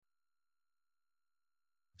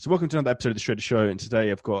So welcome to another episode of the Shredder Show, and today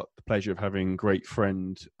I've got the pleasure of having great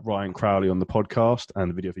friend Ryan Crowley on the podcast and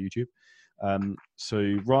the video for YouTube.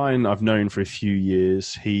 So Ryan I've known for a few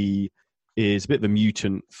years. He is a bit of a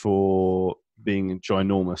mutant for being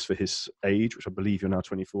ginormous for his age, which I believe you're now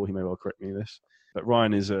 24. He may well correct me on this. But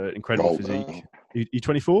Ryan is an incredible physique. You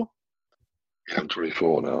 24? Yeah, I'm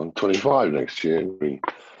 24 now. I'm 25 next year.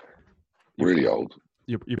 Really old.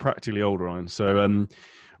 You're practically old, Ryan. So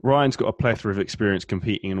Ryan's got a plethora of experience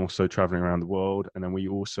competing and also traveling around the world. And then we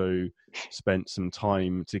also spent some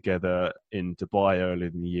time together in Dubai earlier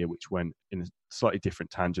in the year, which went in a slightly different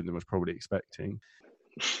tangent than I was probably expecting.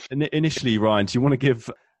 And initially, Ryan, do you want to give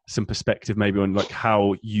some perspective maybe on like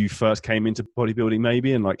how you first came into bodybuilding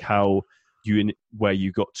maybe, and like how where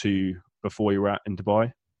you got to before you were in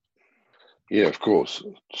Dubai? Yeah, of course.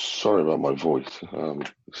 Sorry about my voice.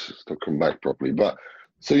 It's not come back properly. But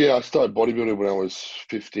so yeah, I started bodybuilding when I was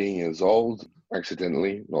 15 years old,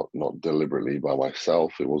 accidentally, not deliberately by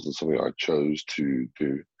myself. It wasn't something I chose to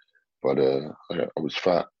do. But I was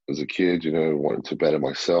fat as a kid, wanted to better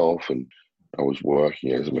myself, and I was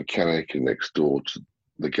working as a mechanic, and next door to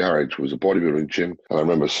the garage was a bodybuilding gym. And I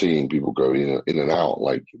remember seeing people go in and out,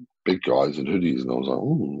 like big guys in hoodies, and I was like,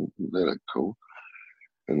 oh, they look cool.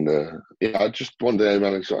 And I just one day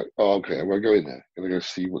managed like, oh, okay, I'm going to go in there. I'm going to go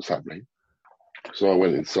see what's happening. So I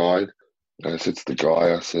went inside, and I said to the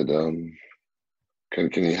guy, I said, can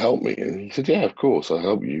you help me? And he said, yeah, of course, I'll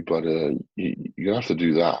help you, but you have to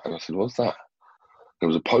do that. And I said, what's that? There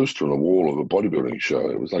was a poster on the wall of a bodybuilding show.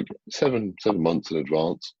 It was like seven months in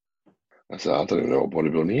advance. I said, I don't even know what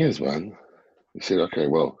bodybuilding is, man. He said, okay,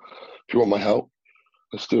 well, if you want my help,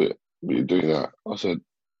 let's do it. We're doing that. I said,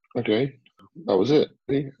 okay. That was it.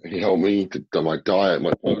 He helped me to do my diet,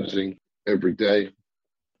 my posing every day,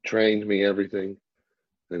 trained me everything,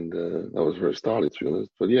 and that was where it started, to be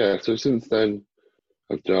honest. But yeah, so since then,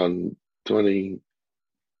 I've done 22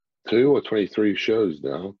 or 23 shows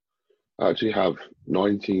now. I actually have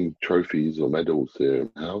 19 trophies or medals here in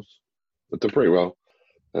the house. I've done pretty well.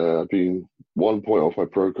 I've been 1 point off my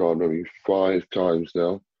pro card maybe 5 times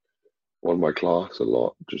now. Won my class a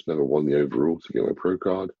lot, just never won the overall to get my pro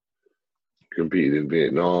card. Competed in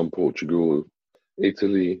Vietnam, Portugal,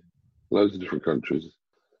 Italy, loads of different countries.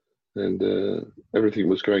 And everything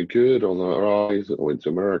was going good on the rise. I went to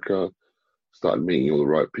America, started meeting all the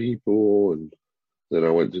right people, and then I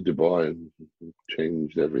went to Dubai and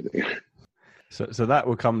changed everything. So that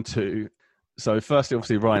will come to... So firstly,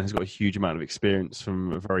 obviously, Ryan has got a huge amount of experience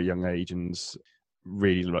from a very young age and's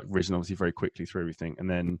really risen obviously very quickly through everything. And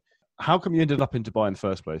then how come you ended up in Dubai in the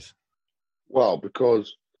first place? Well,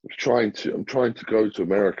 because I'm trying to go to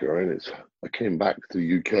America, and I came back to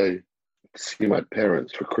the UK to see my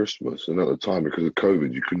parents for Christmas, and at the time, because of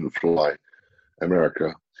COVID, you couldn't fly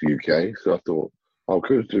America to UK. So I thought, I'll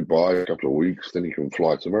go to Dubai a couple of weeks, then you can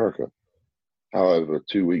fly to America. However,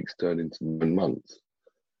 2 weeks turned into 9 months.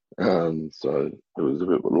 So it was a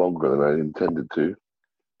bit longer than I intended to.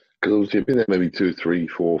 Because obviously I've been there maybe 2, 3,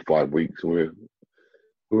 4, 5 weeks, and we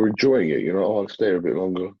were enjoying it, I'll stay a bit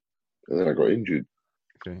longer. And then I got injured.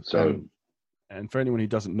 Okay. So, and for anyone who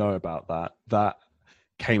doesn't know about that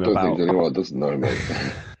came about. I don't think anyone doesn't know, mate.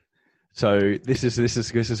 So this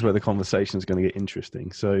is where the conversation is going to get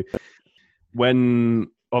interesting. So when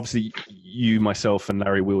obviously you, myself, and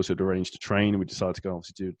Larry Wheels had arranged to train, and we decided to go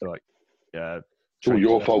obviously do like. It's all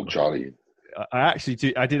your fault, Charlie. I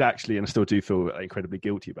did actually, and I still do feel incredibly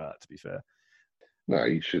guilty about it, to be fair. No,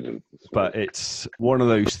 you shouldn't. But it's one of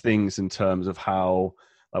those things in terms of how,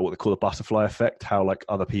 like what they call the butterfly effect, how like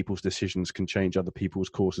other people's decisions can change other people's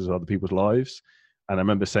courses of other people's lives. And I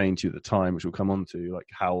remember saying to you at the time, which we'll come on to, like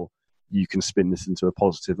how you can spin this into a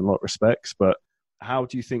positive in a lot of respects. But how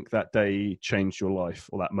do you think that day changed your life,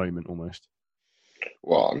 or that moment almost?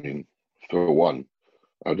 Well, I mean, for one,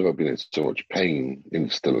 I've never been in so much pain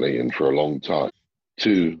instantly and for a long time.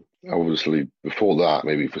 2, obviously, before that,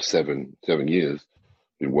 maybe for 7 years,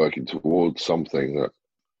 been working towards something that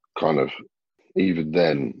kind of, even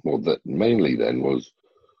then, well, that mainly then was,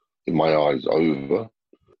 in my eyes, over.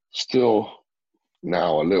 Still,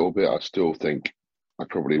 now a little bit, I still think I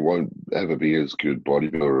probably won't ever be as good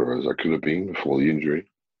bodybuilder as I could have been before the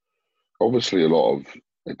injury. Obviously, a lot of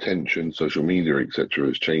attention, social media, etc.,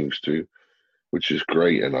 has changed too, which is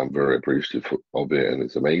great, and I'm very appreciative of it, and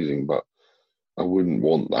it's amazing, but I wouldn't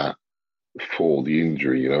want that for the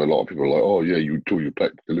injury. A lot of people are like, oh yeah, you tore your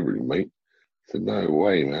pec deliberately, mate. I said, no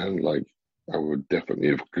way, man. Like, I would definitely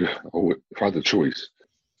have, if I had the choice,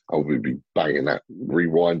 I would be banging that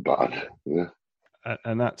rewind button. Yeah.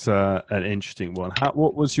 And that's an interesting one.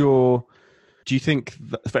 What was your Do you think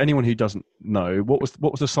that, for anyone who doesn't know, what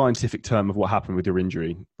was the scientific term of what happened with your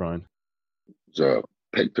injury, Brian? So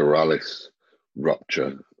pectoralis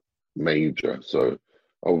rupture major. So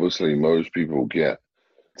obviously most people get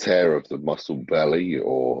tear of the muscle belly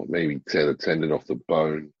or maybe tear the tendon off the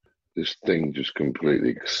bone. This thing just completely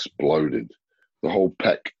exploded. The whole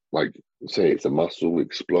pec, like say it's a muscle,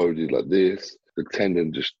 exploded like this. The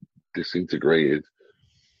tendon just disintegrated.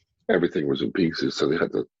 Everything was in pieces, so they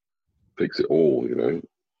had to fix it all, you know.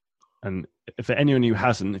 And for anyone who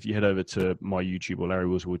hasn't, if you head over to my YouTube or Larry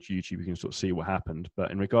Woolswood's YouTube, you can sort of see what happened.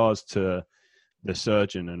 But in regards to the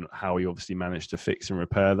surgeon and how he obviously managed to fix and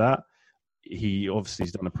repair that, he obviously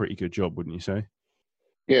has done a pretty good job, wouldn't you say?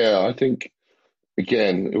 Yeah, I think,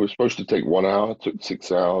 again, it was supposed to take 1 hour, it took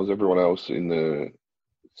 6 hours. Everyone else in the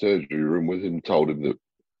surgery room with him told him that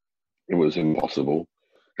it was impossible.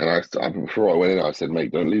 And before I went in, I said,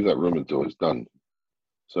 mate, don't leave that room until it's done.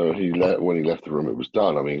 So when he left the room, it was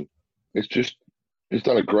done. I mean, it's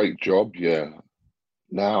done a great job. Yeah.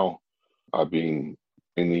 Now I've been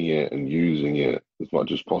cleaning it and using it as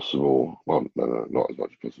much as possible. Well, no, not as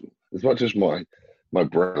much as possible. As much as my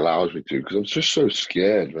brain allows me to, because I'm just so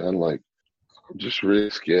scared, man. Like, I'm just really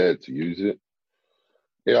scared to use it.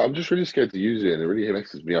 Yeah, I'm just really scared to use it, and it really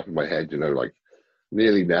messes me up in my head, you know, like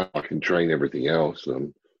nearly now I can train everything else. And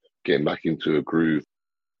I'm getting back into a groove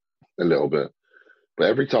a little bit. But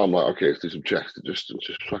every time I'm like, okay, let's do some chest, it just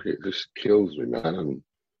kills me, man. And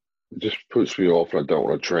it just puts me off, and I don't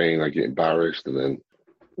want to train. I get embarrassed, and then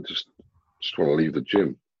I just want to leave the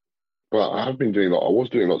gym. But I was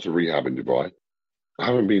doing lots of rehab in Dubai. I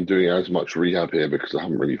haven't been doing as much rehab here because I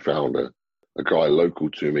haven't really found a guy local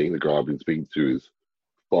to me. The guy I've been speaking to is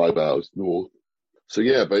 5 hours north. So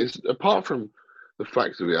yeah, but apart from the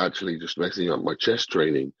fact of it actually just messing up my chest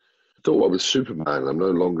training, I thought I was Superman. I'm no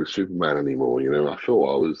longer Superman anymore. You know, I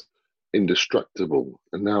thought I was indestructible,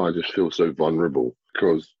 and now I just feel so vulnerable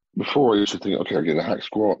because before I used to think, okay, I get a hack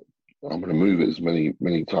squat, I'm going to move it as many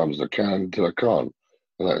times as I can until I can't,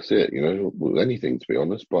 and that's it. You know, with anything to be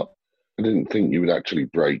honest. But I didn't think you would actually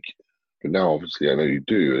break, but now obviously I know you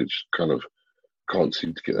do. I just kind of can't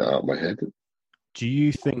seem to get that out of my head. Do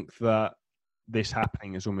you think that this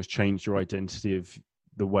happening has almost changed your identity of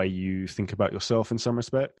the way you think about yourself in some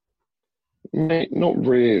respect? Mate, not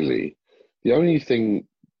really. The only thing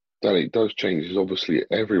that it does change is obviously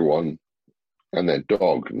everyone and their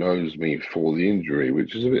dog knows me for the injury,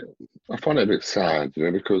 which is I find it a bit sad, you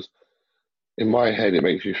know, because in my head it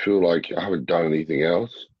makes me feel like I haven't done anything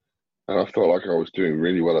else. And I felt like I was doing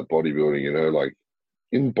really well at bodybuilding, you know, like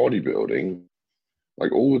in bodybuilding,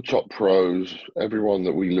 like all the top pros, everyone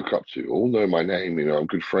that we look up to, all know my name, you know, I'm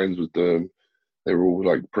good friends with them. They were all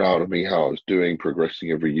like proud of me, how I was doing, progressing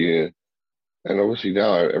every year. And obviously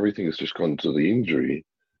now everything has just gone to the injury.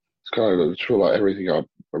 It's kind of, I just feel like everything I've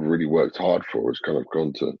really worked hard for has kind of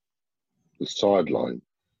gone to the sideline.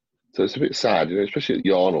 So it's a bit sad, you know, especially at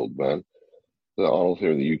the Arnold, man. The Arnold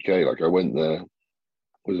here in the UK, like I went there, it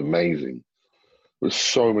was amazing. There was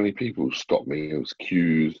so many people who stopped me. It was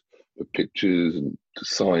queues for pictures and to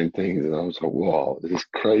sign things. And I was like, wow, this is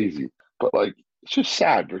crazy. But like, it's just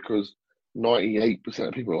sad because 98%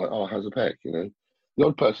 of people are like, oh, how's a pec, you know? The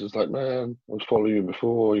odd person's like, man, I was following you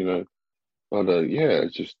before, you know. But yeah,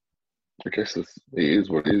 it's just, I guess it is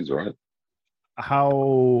what it is, right?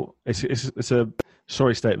 How it's a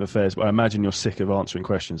sorry state of affairs, but I imagine you're sick of answering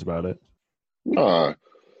questions about it. No,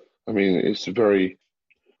 I mean, it's very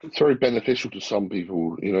beneficial to some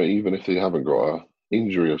people, you know, even if they haven't got a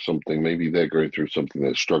injury or something, maybe they're going through something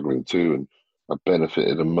they're struggling too, and are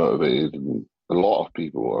benefited and motivated, and a lot of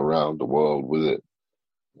people around the world with it,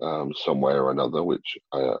 some way or another, which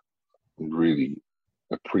I'm really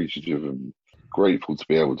appreciative and grateful to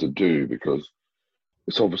be able to do because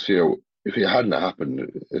it's obviously if it hadn't happened,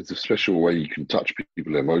 it's a special way you can touch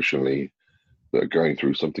people emotionally that are going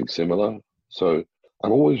through something similar. So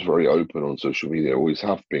I'm always very open on social media, always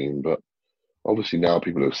have been, but obviously now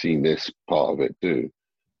people have seen this part of it too.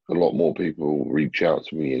 A lot more people reach out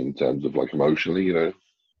to me in terms of like emotionally, you know.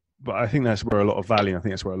 But I think that's where a lot of value, I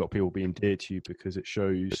think that's where a lot of people will be endeared to you because it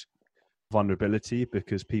shows vulnerability,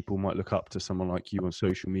 because people might look up to someone like you on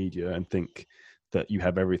social media and think that you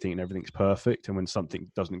have everything and everything's perfect. And when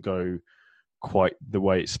something doesn't go quite the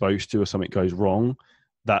way it's supposed to, or something goes wrong,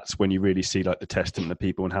 that's when you really see like the testament of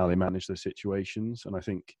people and how they manage those situations. And I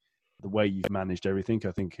think the way you've managed everything,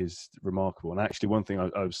 I think is remarkable. And actually one thing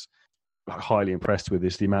I was highly impressed with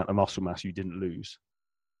is the amount of muscle mass you didn't lose.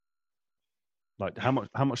 Like how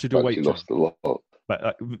much did your weight Lost a lot.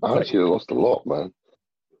 Like, I actually lost a lot, man.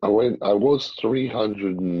 I was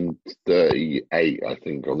 338, I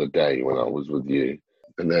think, on the day when I was with you.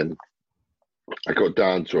 And then I got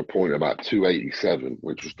down to a point about 287,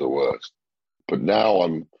 which was the worst. But now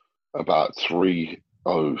I'm about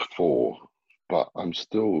 304, but I'm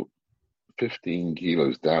still 15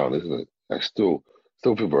 kilos down, isn't it? I still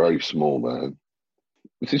feel very small, man.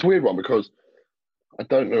 It's this weird one because I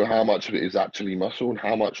don't know how much of it is actually muscle and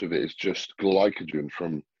how much of it is just glycogen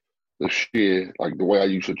from the sheer, like the way I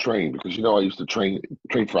used to train. Because I used to train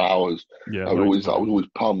for hours. Yeah, I was always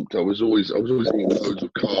pumped. I was always eating loads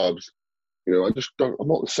of carbs. I just don't. I'm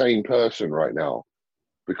not the same person right now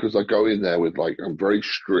because I go in there with I'm very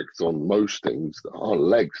strict on most things that aren't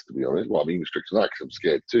legs, to be honest. Well, I'm even strict on that because I'm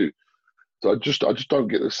scared too. So I just don't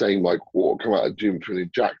get the same come out of the gym feeling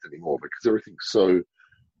jacked anymore because everything's so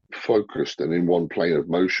focused and in one plane of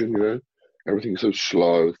motion. Everything's so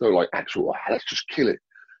slow. It's no actual let's just kill it.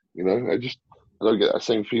 I don't get that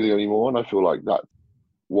same feeling anymore, and I feel like that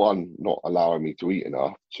one not allowing me to eat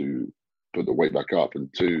enough to put the weight back up, and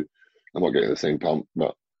two, I'm not getting the same pump.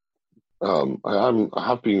 But I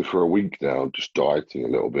have been for a week now just dieting a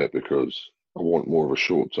little bit because I want more of a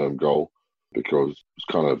short-term goal because it's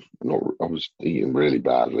kind of not. I was eating really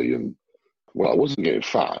badly, and I wasn't getting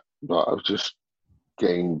fat, but I was just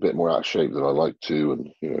getting a bit more out of shape than I like to,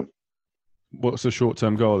 and What's the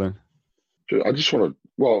short-term goal then? I just want to.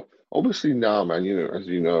 Well, obviously now, man, as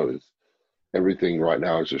you know, is everything right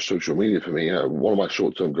now is just social media for me. One of my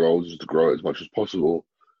short-term goals is to grow as much as possible.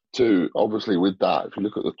 Two, obviously, with that, if you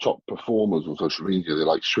look at the top performers on social media,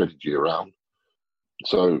 they're shredded year round.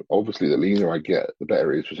 So obviously, the leaner I get, the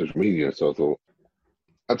better it is for social media. So I thought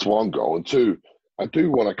that's one goal. And two, I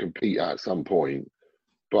do want to compete at some point,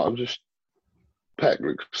 but I'm just pec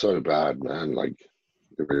looks so bad, man. It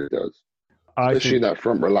really does. Especially in that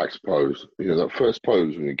front relaxed pose. That first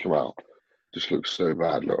pose when you come out just looks so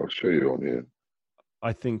bad. I'll show you on here.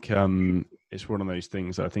 I think it's one of those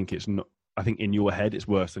things. I think it's not. I think in your head it's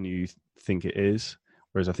worse than you think it is.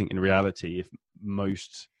 Whereas I think in reality, if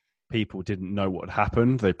most people didn't know what had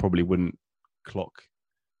happened, they probably wouldn't clock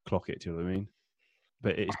it. Do you know what I mean?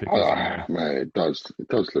 But it's because man, it does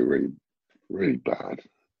look really, really bad.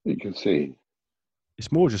 You can see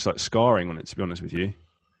it's more just scarring on it, to be honest with you,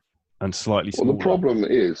 and slightly smaller. Well, the problem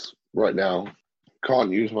is right now,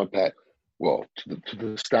 can't use my pec to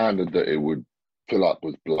the standard that it would fill up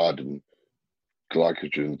with blood and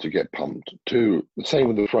glycogen to get pumped. Two, the same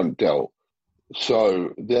with the front delt.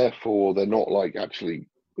 So therefore, they're not actually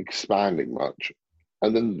expanding much.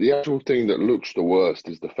 And then the actual thing that looks the worst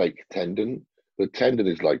is the fake tendon. The tendon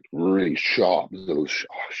is really sharp. There's a little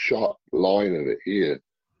sharp line of it here,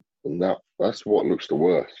 and that's what looks the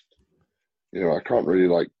worst. I can't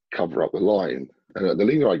really cover up the line, and the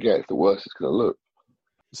leaner I get, the worse it's going to look.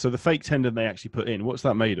 So the fake tendon they actually put in, what's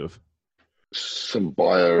that made of? Some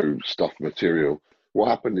bio stuff material. What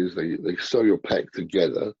happened is they sew your pec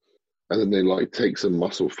together, and then they take some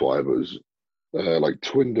muscle fibers,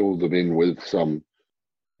 twindle them in with some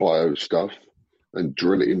bio stuff, and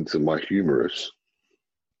drill it into my humerus,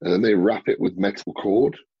 and then they wrap it with metal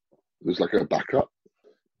cord. There's a backup,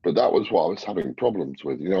 but that was what I was having problems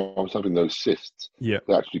with. I was having those cysts. Yeah,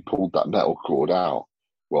 they actually pulled that metal cord out.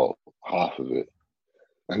 Well, half of it.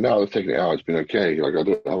 And now they've taken it out. It's been okay. I don't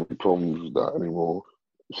have any problems with that anymore.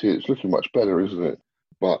 See, it's looking much better, isn't it?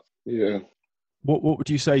 But yeah. What would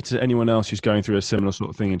you say to anyone else who's going through a similar sort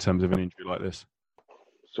of thing in terms of an injury like this?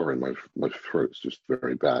 Sorry, my throat's just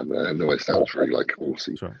very bad. I know it sounds very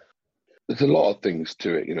horsey. Sorry. There's a lot of things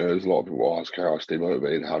to it. There's a lot of people ask how I stay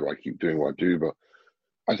motivated. How do I keep doing what I do? But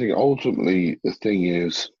I think ultimately the thing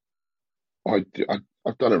is, I've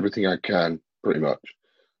done everything I can pretty much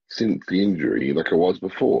since the injury, like I was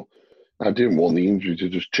before. I didn't want the injury to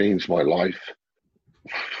just change my life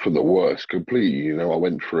for the worse completely. I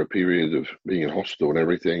went for a period of being in hospital and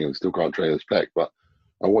everything and still can't train this pec, but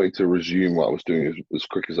I wanted to resume what I was doing as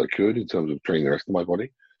quick as I could in terms of training the rest of my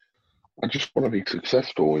body. I just want to be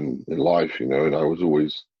successful in life, and I was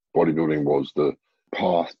always, bodybuilding was the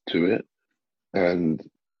path to it. And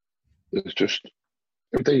it's just,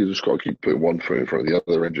 every day you just got to keep putting one foot in front of the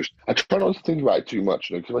other, and I try not to think about it too much,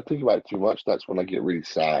 because if I think about it too much, that's when I get really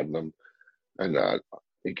sad, and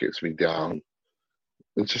it gets me down.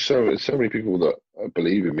 There's just so many people that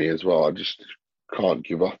believe in me as well. I just can't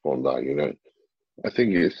give up on that, I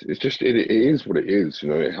think it is what it is,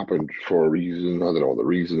 It happened for a reason. I don't know what the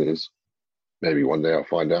reason is. Maybe one day I'll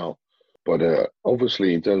find out. But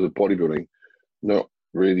obviously, in terms of bodybuilding, not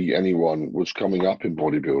really anyone was coming up in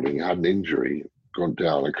bodybuilding, had an injury, gone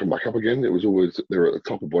down and come back up again. It was always they were at the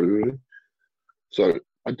top of bodybuilding. So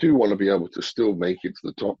I do want to be able to still make it to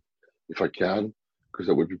the top if I can, because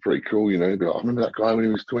that would be pretty cool, Be like, I remember that guy when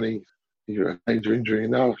he was 20, he had a major injury,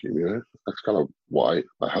 and now look at him, That's kind of what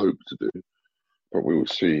I hope to do. but we will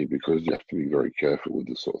see, because you have to be very careful with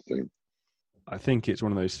this sort of thing. I think it's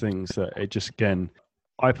one of those things that it just, again,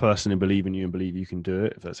 I personally believe in you and believe you can do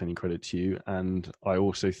it, if that's any credit to you. And I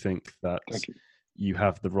also think that Thank you. you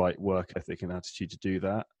have the right work ethic and attitude to do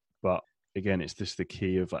that. But again, it's just the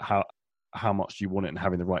key of how much you want it and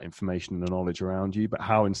having the right information and the knowledge around you. But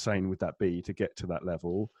how insane would that be to get to that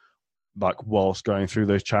level, like whilst going through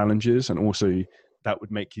those challenges? And also that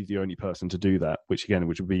would make you the only person to do that, which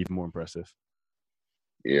would be even more impressive.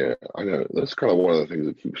 Yeah, I know. That's kind of one of the things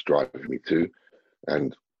that keeps driving me too.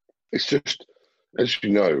 And it's just, as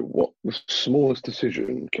you know, what the smallest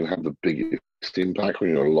decision can have the biggest impact on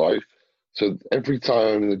your life. So every time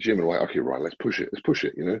I'm in the gym, I'm like, okay, Ryan, let's push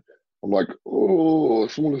it, you know? I'm like, oh,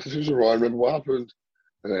 smallest decision, Ryan, remember what happened?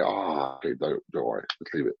 And they, okay, don't worry,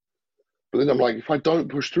 let's leave it. But then I'm like, if I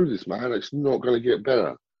don't push through this, man, it's not going to get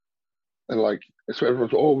better. And like, so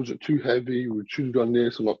everyone's, oh, was it too heavy? We should have done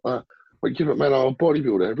this. I'm like, But give it, man, I'm a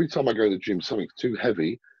bodybuilder. Every time I go to the gym, something's too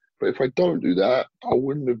heavy. But if I don't do that, I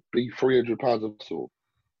wouldn't have be 300 pounds of muscle.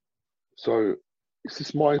 So it's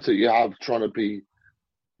this mindset you have trying to be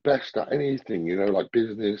best at anything, you know, like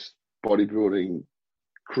business, bodybuilding,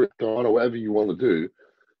 crypto, or whatever you want to do.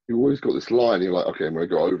 You always got this line. You're like, okay, I'm going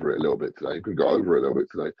to go over it a little bit today. I'm going to go over it a little bit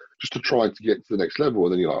today, just to try to get to the next level.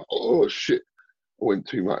 And then you're like, oh shit, I went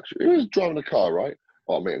too much. You're just driving a car, right?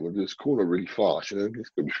 Oh man, I'm going to do this corner really fast. You know, it's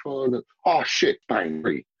going to be fun. Oh shit, bang,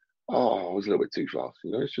 three. Oh, I was a little bit too fast.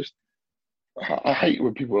 You know, it's just, I hate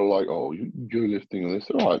when people are like, oh, you're lifting and this.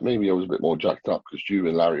 All right, maybe I was a bit more jacked up because you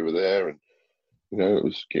and Larry were there, and you know, it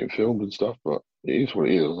was getting filmed and stuff. But it is what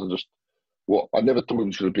it is. I never thought it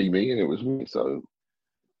was going to be me, and it was me. So,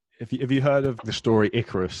 have you heard of the story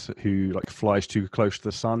Icarus, who like flies too close to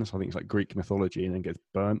the sun? So I think it's like Greek mythology, and then gets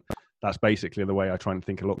burnt. That's basically the way I try and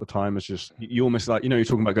think a lot of the time. Is just you almost like, you know, you're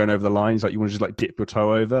talking about going over the lines, like you want to just like dip your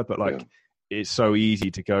toe over, but like it's so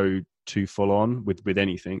easy to go too full on with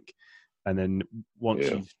anything, and then once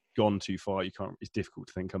you've gone too far, you can't. It's difficult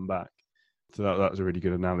to then come back. So that was a really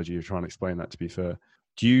good analogy of trying to explain that. To be fair,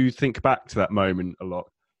 do you think back to that moment a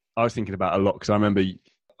lot? I was thinking about it a lot because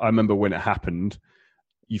I remember when it happened.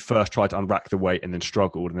 You first tried to unrack the weight and then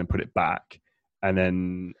struggled and then put it back, and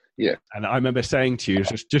then and I remember saying to you,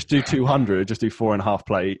 just do 200, just do 4.5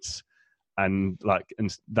 plates, and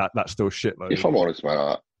that's still shitload. If I'm honest,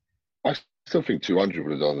 man, I still think 200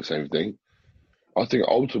 would have done the same thing. I think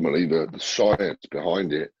ultimately the science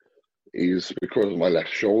behind it is because my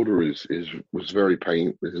left shoulder was very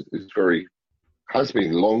has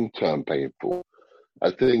been long-term painful.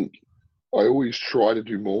 I think I always try to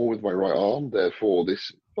do more with my right arm. Therefore,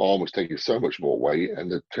 this arm was taking so much more weight,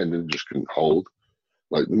 and the tendon just couldn't hold.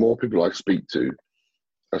 Like the more people I speak to,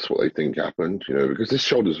 that's what they think happened. You know, because this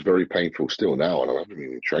shoulder is very painful still now, and I haven't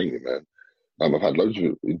been in training, man. I've had loads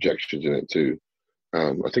of injections in it too.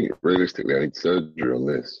 I think realistically, I need surgery on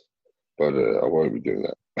this, but I won't be doing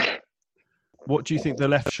that. What do you think the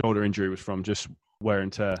left shoulder injury was from? Just wear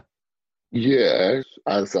and tear? Yeah,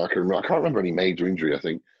 as I can't remember any major injury. I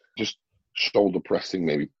think just shoulder pressing,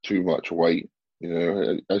 maybe too much weight. You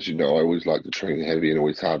know, as you know, I always like to train heavy and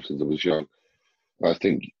always have since I was young. I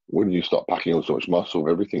think when you start packing on so much muscle,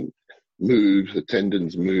 everything moves, the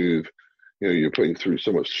tendons move. You know, you're putting through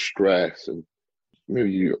so much stress, and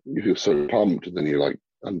maybe you feel so pumped, and then you're like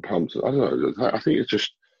unpumped. I don't know. I think it's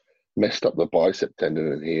just messed up the bicep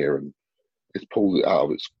tendon in here, and it's pulled it out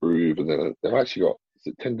of its groove, and then they've actually got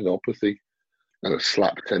tendinopathy and a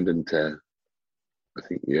slap tendon tear. I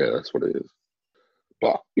think, that's what it is.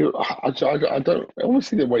 But you know, I don't.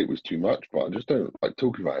 Obviously, the weight was too much, but I just don't like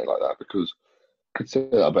talking about it like that, because I could say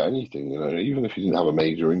that about anything. You know, even if you didn't have a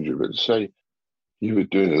major injury, but say you were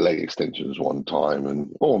doing the leg extensions one time,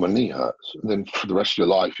 and my knee hurts, and then for the rest of your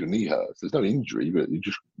life your knee hurts. There's no injury, but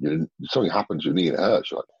something happens to your knee and it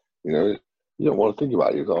hurts. Like, you know, you don't want to think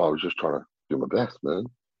about it. I was just trying to do my best, man.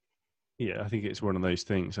 Yeah, I think it's one of those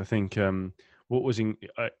things. I think what was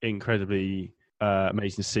incredibly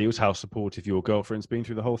amazing to see was how supportive your girlfriend's been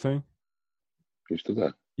through the whole thing. You still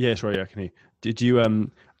there? Yes, right. Yeah, I can hear. Did you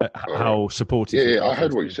how supportive? Yeah, I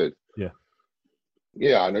heard what you said.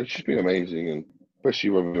 Yeah, I know she's been amazing, and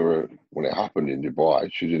especially when it happened in Dubai,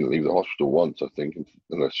 she didn't leave the hospital once. I think,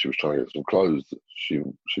 unless she was trying to get some clothes that she'd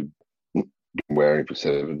been wearing for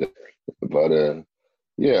 7 days. But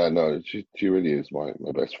no, she really is my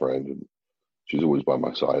best friend, and she's always by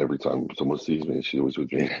my side every time someone sees me. She's always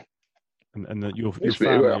with me. And your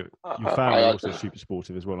family are also super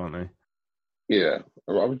supportive as well, aren't they? Yeah,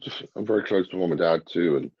 I'm very close to mum and dad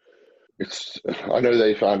too, and I know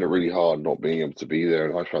they found it really hard not being able to be there,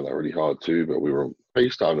 and I found that really hard too. But we were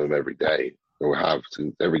FaceTime them every day, or have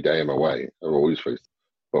since every day I'm away. I've always faced.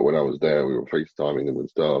 But when I was there, we were FaceTiming them and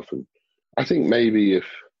stuff. And I think maybe if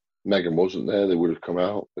Megan wasn't there, they would have come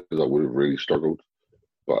out because I would have really struggled.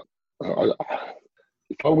 But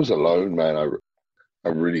if I was alone, man, I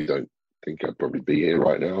really don't think I'd probably be here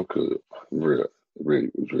right now because it was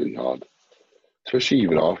really hard, especially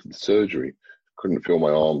even after the surgery. Couldn't feel my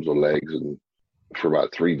arms or legs, and for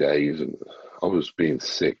about 3 days, and I was being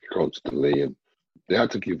sick constantly, and they had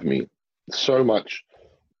to give me so much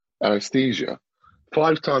anesthesia,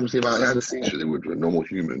 5 times the amount of anesthesia they would to a normal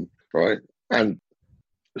human, right? And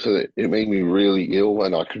so it made me really ill,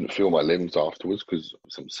 and I couldn't feel my limbs afterwards because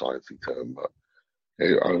some sciencey term, but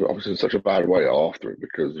I was in such a bad way after it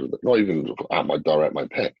because not even at my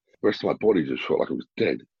pec. The rest of my body just felt like it was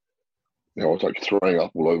dead. I was like throwing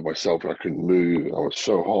up all over myself, and I couldn't move. And I was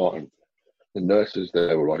so hot, and the nurses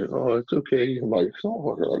there were like, "Oh, it's okay." I'm like, "It's not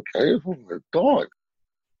fucking okay. I'm gonna die."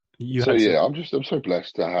 So yeah, I'm so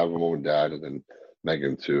blessed to have a mom and dad, and then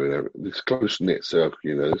Megan too, and this close knit circle.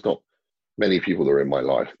 There's not many people that are in my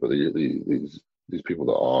life, but these people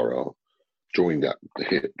that are joined at the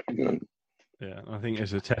hip. Yeah, I think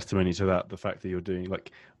it's a testimony to that, the fact that you're doing,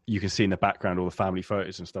 like, you can see in the background all the family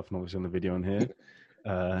photos and stuff, and obviously on the video on here,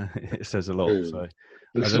 it says a lot. So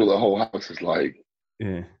this is what the whole house is like.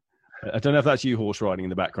 Yeah, I don't know if that's you horse riding in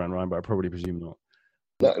the background, Ryan, but I probably presume not.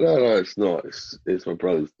 No, it's not. It's my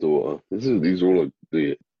brother's daughter. These are all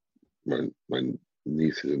my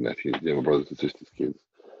nieces and nephews. Yeah, my brothers and sisters' kids,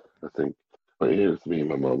 I think. But yeah, it's me and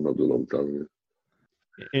my mum. That was a long time ago.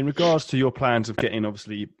 In regards to your plans of getting,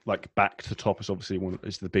 obviously, like, back to top is obviously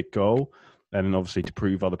is the big goal, and then obviously to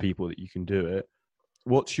prove other people that you can do it.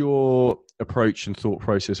 What's your approach and thought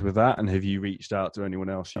process with that? And have you reached out to anyone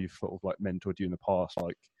else you've sort of like mentored you in the past,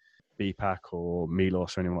 like BPAC or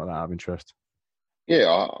Milos or anyone like that out of interest?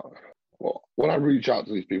 Yeah, well, when I reach out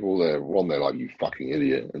to these people, they're like, "You fucking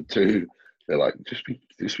idiot," and two, they're like, just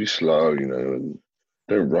be slow, and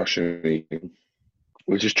don't rush anything,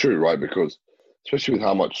 which is true, right? Because especially with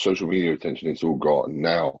how much social media attention it's all got, and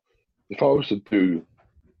now, if I was to do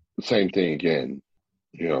the same thing again,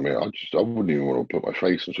 I wouldn't even want to put my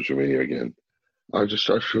face on social media again. I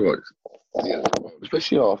feel like,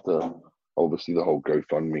 especially after obviously the whole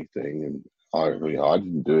GoFundMe thing, and I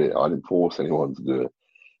didn't do it. I didn't force anyone to do it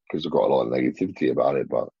because I got a lot of negativity about it,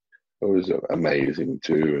 but it was amazing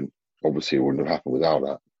too. And obviously it wouldn't have happened without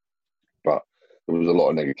that. But there was a lot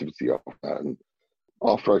of negativity after that. And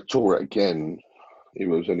after I tore it again, it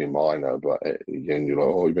was only minor, but again, you're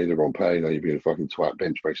like, "Oh, you made the wrong play. Now you're being a fucking twat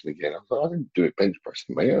bench pressing again." I was like, "I didn't do it bench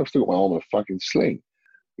pressing, mate. I've still got my arm in a fucking sling."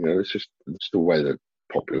 It's just the way the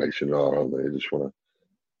population are, aren't they? They just want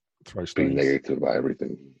to throw be negative about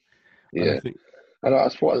everything. Yeah. And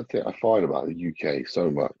that's what I find about the UK so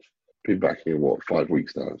much. Been back here, 5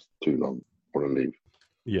 weeks now? It's too long. I want to leave.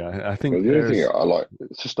 Yeah, I think the only thing I like,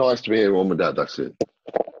 it's just nice to be here with mum and dad. That's it.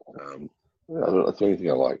 That's the only thing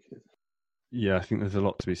I like. Yeah, I think there's a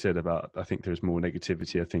lot to be said about. I think there's more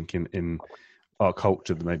negativity, I think, in our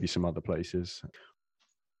culture than maybe some other places.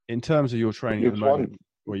 In terms of your training at the moment,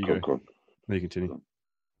 where you go? No, you continue.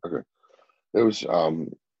 Okay. There was, I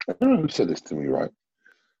don't know who said this to me, right?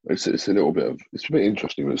 It's a bit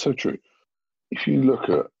interesting, but it's so true. If you look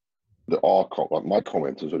at like my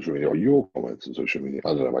comments on social media or your comments on social media, I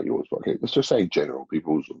don't know about yours, but okay, let's just say in general,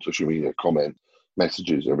 people's on social media comment,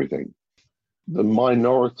 messages, everything. The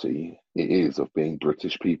minority it is of being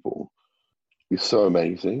British people is so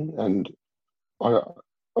amazing, and I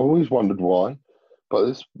always wondered why. But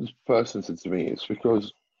this person said to me, it's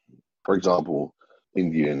because, for example,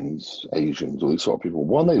 Indians, Asians, all these sort of people,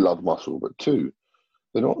 one, they love muscle, but two,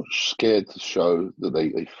 they're not scared to show that they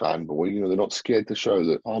fanboy. They're not scared to show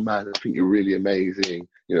that, "Oh man, I think you're really amazing."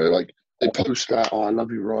 Like they post that, "Oh, I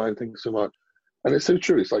love you, Ryan. Thanks so much." And it's so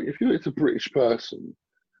true. It's like it's a British person,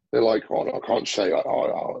 they're like, "Oh, no, I can't say, like,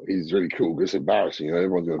 oh, he's really cool because it's embarrassing.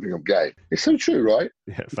 Everyone's going to think I'm gay." It's so true, right?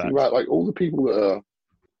 Yeah, think about like all the people that are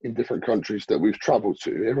in different countries that we've traveled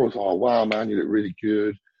to. Everyone's like, "Oh, wow, man, you look really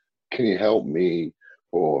good. Can you help me?"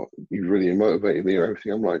 Or, "You really motivated me," or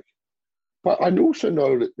everything. I'm like, but I also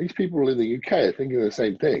know that these people in the UK are thinking the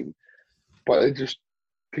same thing, but they just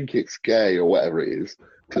think it's gay or whatever it is,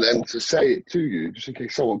 to them to say it to you, just in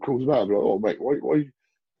case someone calls them out, like, "Oh, mate, why are you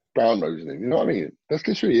brown nosing him?" You know what I mean? That's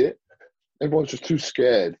literally it. Everyone's just too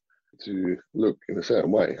scared to look in a certain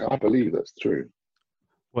way. I believe that's true.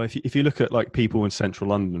 Well, if you look at like people in central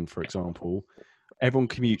London, for example, everyone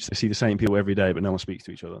commutes, they see the same people every day, but no one speaks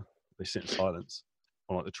to each other. They sit in silence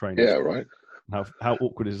on like the train. Yeah, right. How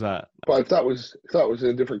awkward is that? But if that was in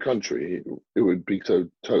a different country, it would be so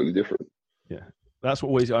totally different. Yeah, that's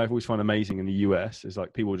what I've always found amazing in the US is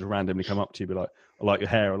like people just randomly come up to you, be like, "I like your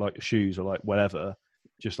hair, I like your shoes, or like whatever,"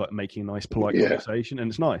 just like making a nice, polite Yeah, conversation, and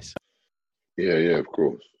it's nice. yeah, of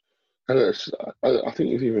course. And I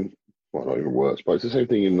think it's even, well, not even worse, but it's the same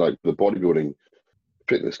thing in like the bodybuilding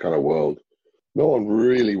fitness kind of world. No one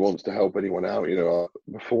really wants to help anyone out.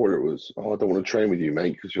 Before it was, oh, I don't want to train with you,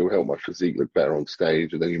 mate, because you'll help my physique look better on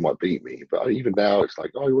stage, and then you might beat me. But even now, it's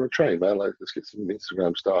like, oh, you want to train, man? Like, let's get some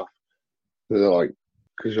Instagram stuff. And they're like,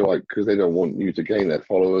 because they don't want you to gain their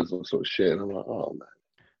followers or sort of shit. And I'm like, oh man,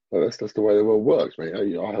 well, that's the way the world works, mate.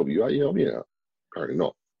 I'll help you out. You help me out. Apparently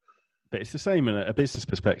not. But it's the same in a business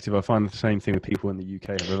perspective. I find the same thing with people in the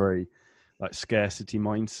UK have a very like scarcity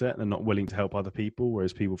mindset. They're not willing to help other people,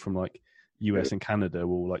 whereas people from like US and Canada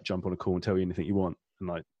will like jump on a call and tell you anything you want. And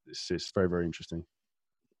like it's very, very interesting.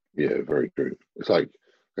 Yeah, very true. It's like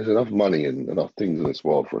there's enough money and enough things in this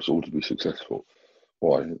world for us all to be successful.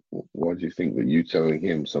 Why? Why do you think that you telling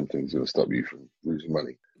him something's going to stop you from losing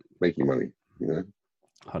money, making money?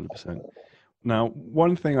 100%. Now,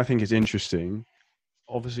 one thing I think is interesting,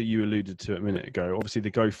 obviously you alluded to it a minute ago, obviously the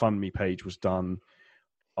GoFundMe page was done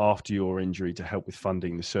after your injury to help with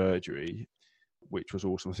funding the surgery, which was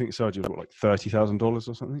awesome. I think the surgery was what, like $30,000 or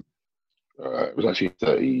something? It was actually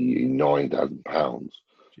 £39,000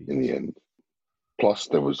 in the end. Plus,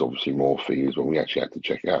 there was obviously more fees when we actually had to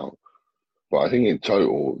check out. But I think in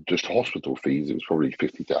total, just hospital fees, it was probably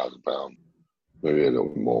 £50,000, maybe a little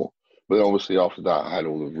bit more. But then obviously after that, I had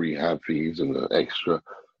all the rehab fees and the extra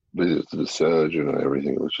visits to the surgeon and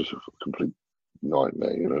everything. It was just a complete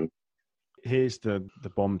nightmare. Here's the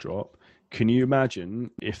bomb drop. Can you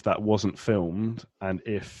imagine if that wasn't filmed and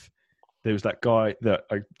if there was that guy that,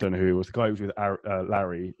 I don't know who it was, the guy who was with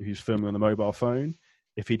Larry, who's filming on the mobile phone,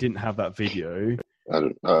 if he didn't have that video...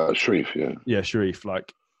 Sharif, yeah. Yeah, Sharif,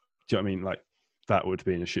 like, do you know what I mean? Like, that would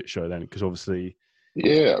be in a shit show then, because obviously...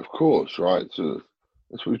 Yeah, of course, right? So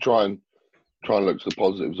that's what we try and look to the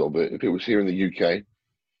positives of it. If it was here in the UK,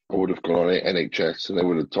 I would have gone on NHS and they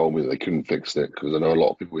would have told me that they couldn't fix it, because I know a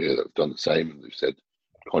lot of people here that have done the same and they've said,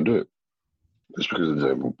 can't do it, just because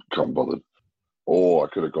they can't bother. Or I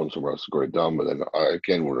could have gone somewhere else and got it done, but then I,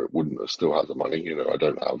 again, wouldn't have still had the money. I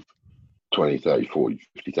don't have 20, 30, 40,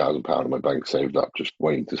 50,000 pounds in my bank saved up just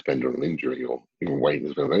waiting to spend on an injury or even waiting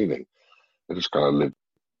to spend on anything. I just kind of live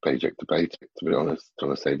paycheck to paycheck, to be honest,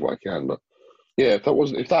 trying to save what I can. But yeah, if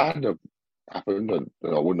that hadn't have happened,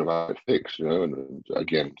 then I wouldn't have had it fixed, and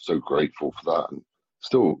again, so grateful for that, and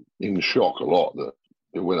still in shock a lot that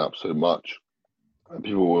it went up so much and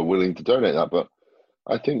people were willing to donate that. But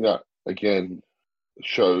I think that again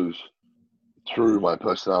shows through my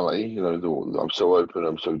personality, I'm so open,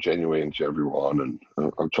 I'm so genuine to everyone, and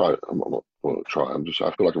I feel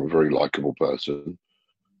like I'm a very likable person,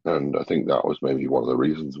 and I think that was maybe one of the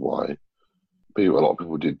reasons why a lot of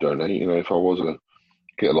people did donate. If I was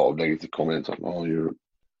get a lot of negative comments like, oh, you're an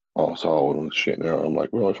arsehole and shit now, I'm like,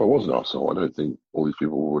 well, if I was an arsehole, I don't think all these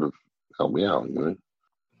people would have helped me out.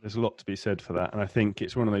 There's a lot to be said for that, and I think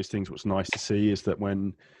it's one of those things. What's nice to see is that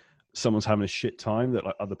when someone's having a shit time, that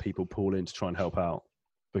like other people pull in to try and help out,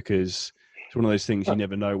 because it's one of those things you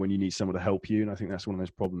never know when you need someone to help you. And I think that's one of those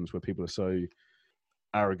problems where people are so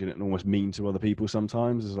arrogant and almost mean to other people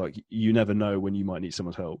sometimes. It's like you never know when you might need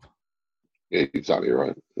someone's help. Yeah, exactly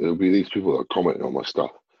right. There'll be these people that are commenting on my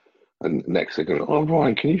stuff, and next they're going, oh,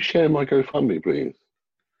 Ryan, can you share my GoFundMe, please?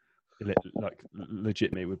 Like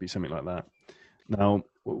legitimately would be something like that. Now,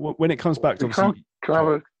 when it comes back to obviously... Can I have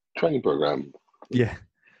a training program? Yeah.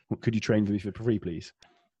 Could you train for me for free, please?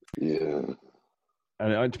 Yeah.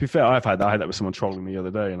 And to be fair, I had that with someone trolling me the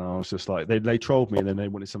other day, and I was just like, they trolled me, and then they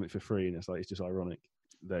wanted something for free, and it's like, it's just ironic.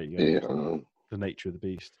 There you go. Yeah. The nature of the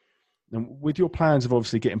beast. And with your plans of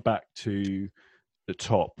obviously getting back to the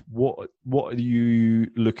top, what are you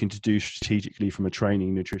looking to do strategically from a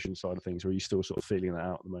training nutrition side of things, or are you still sort of feeling that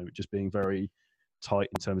out at the moment, just being very tight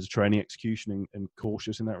in terms of training execution and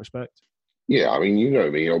cautious in that respect? Yeah, I mean, you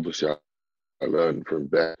know me, obviously I learned from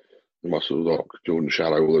Ben, the Muscle Doc, Jordan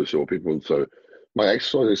Shallow, all those sort of people. And so my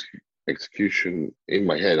exercise execution in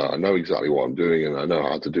my head, I know exactly what I'm doing and I know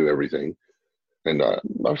how to do everything. And I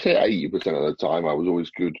would say 80% of the time I was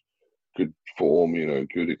always good form,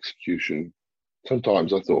 good execution.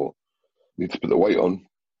 Sometimes I thought, need to put the weight on,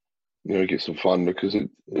 get some fun, because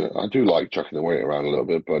I do like chucking the weight around a little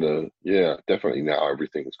bit. But yeah, definitely now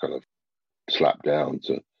everything's kind of slapped down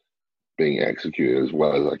to being executed as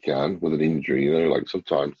well as I can with an injury. Like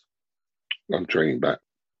sometimes I'm training back.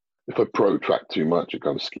 If I protract too much, it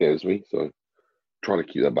kind of scares me. So trying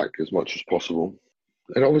to keep that back as much as possible.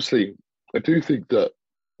 And obviously, I do think that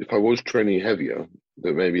if I was training heavier,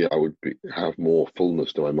 that maybe I would have more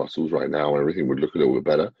fullness to my muscles right now and everything would look a little bit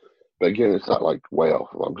better. But again, it's not like way off.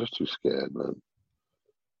 I'm just too scared, man.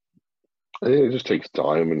 I think it just takes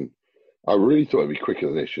time, and I really thought it'd be quicker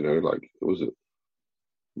than this. Like was it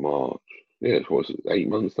March? Yeah, it was 8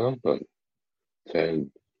 months now, but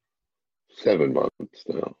 10, 7 months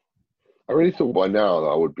now. I really thought by now that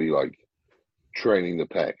I would be like training the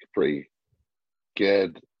pec pretty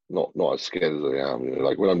scared, not as scared as I am.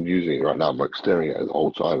 Like when I'm using it right now, I'm like staring at it the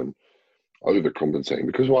whole time and overcompensating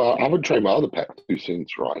because I haven't trained my other pec too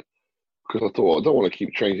since, right? Because I thought I don't want to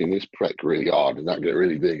keep training this pec really hard and that get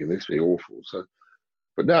really big and this be awful. So,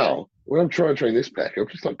 but now when I'm trying to train this pec, I've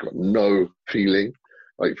just like got no feeling.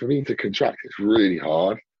 Like for me to contract, it's really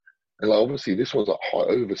hard. And like obviously this one's like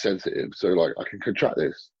oversensitive, so like I can contract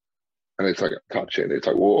this and it's like touch it and it's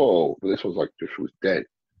like whoa, but this one's like just was dead.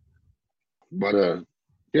 But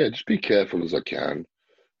yeah, just be careful as I can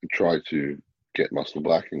and try to get muscle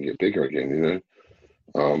back and get bigger again.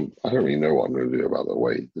 I don't really know what I'm going to do about the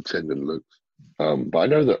way the tendon looks. But I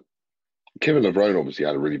know that Kevin Levrone obviously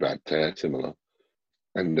had a really bad tear, similar,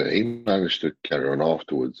 and he managed to carry on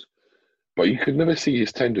afterwards. But you could never see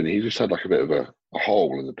his tendon. He just had like a bit of a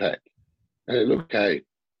hole in the pec, and it looked okay.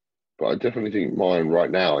 But I definitely think mine right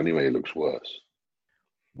now, anyway, it looks worse.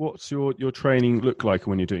 What's your training look like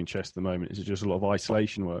when you're doing chest at the moment? Is it just a lot of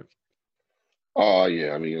isolation work? Oh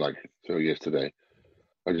yeah, I mean, like so yesterday,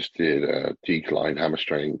 I just did decline hammer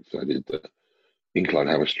strength. I did the incline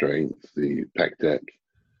hammer strength, the pec deck,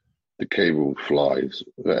 the cable flies.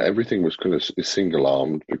 Everything was kind of single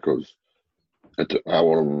armed because I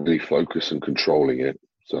want to really focus on controlling it.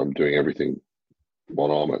 So I'm doing everything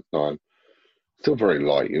one arm at a time. Still very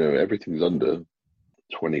light, everything's under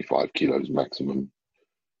 25 kilos maximum.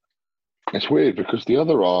 It's weird because the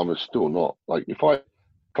other arm is still not like if I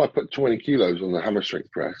put 20 kilos on the hammer strength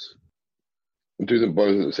press and do them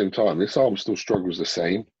both at the same time, this arm still struggles the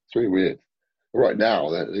same. It's really weird. Right now,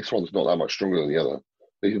 this one's not that much stronger than the other.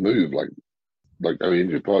 They move like I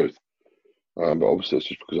injured both. But obviously, it's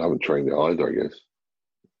just because I haven't trained it either, I guess.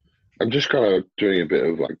 I'm just kind of doing a bit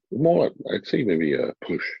of like, more like, I'd say maybe a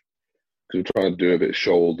push. Because I'm trying to do a bit of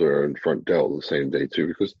shoulder and front delt the same day too.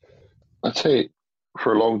 Because I'd say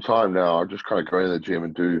for a long time now, I just kind of go in the gym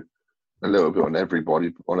and do a little bit on every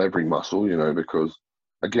body, on every muscle, because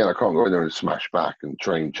again, I can't go in there and smash back and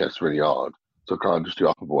train chest really hard. So I can't just do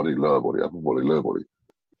upper body, lower body, upper body, lower body.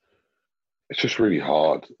 It's just really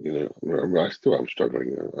hard, I still am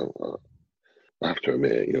struggling. I have to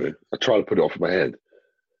admit, I try to put it off in my head,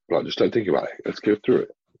 but I just don't think about it. Let's go through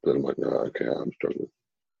it. But I'm like, no, okay, I'm struggling.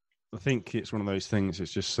 I think it's one of those things.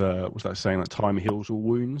 It's just what's that saying? Like time heals all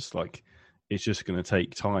wounds. Like it's just going to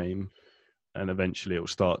take time, and eventually it'll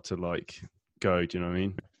start to like go. Do you know what I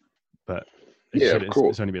mean? But yeah, of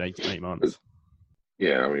course. It's only been 8 months.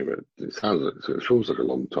 Yeah, I mean, it sounds like it feels like a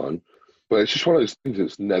long time, but it's just one of those things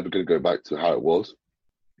that's never going to go back to how it was.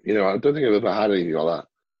 I don't think I've ever had anything like that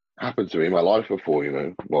happen to me in my life before.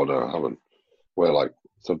 Well, no, I haven't. Where like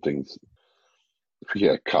something's, if you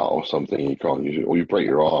get a cut or something, you can't use it, or you break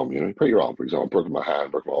your arm. You break your arm, for example, broken my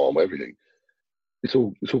hand, broke my arm, everything. It's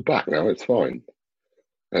all back now. It's fine.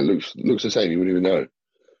 And it looks the same. You wouldn't even know.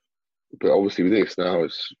 But obviously with this now,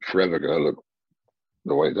 it's forever going to look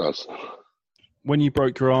the way it does. When you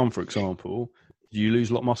broke your arm, for example, did you lose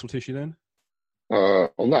a lot of muscle tissue then?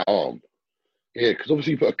 On that arm, yeah, because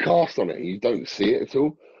obviously you put a cast on it and you don't see it at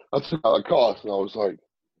all. I took out a cast and I was like,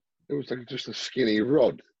 it was like just a skinny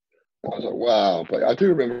rod. I was like, wow. But I do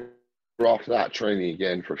remember after that training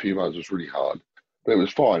again for a few months was really hard. But it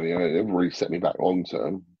was fine, it never really set me back long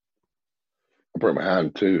term. I broke my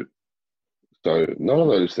hand too. So none of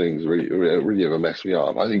those things really ever messed me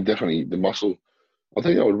up. I think definitely the muscle, I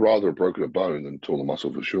think I would rather have broken a bone than torn the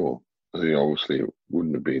muscle for sure. I think obviously it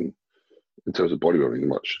wouldn't have been, in terms of bodybuilding,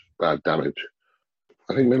 much bad damage.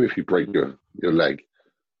 I think maybe if you break your leg,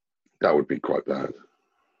 that would be quite bad.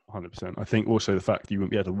 100%. I think also the fact that you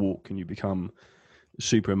wouldn't be able to walk and you become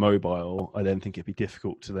super immobile, I then think it'd be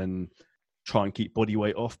difficult to then try and keep body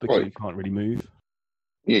weight off because you can't really move.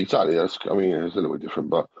 Yeah, exactly. It's a little bit different,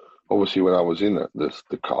 but obviously when I was in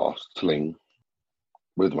the cast sling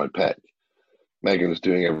with my pec, Megan was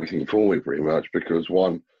doing everything for me pretty much because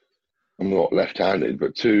one, I'm not left-handed,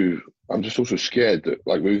 but two, I'm just also scared that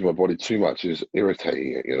like moving my body too much is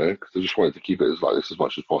irritating it, because I just wanted to keep it as like this as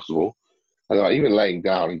much as possible. And like, even laying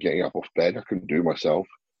down and getting up off bed, I couldn't do myself.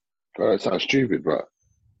 I know it sounds stupid, but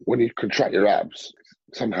when you contract your abs,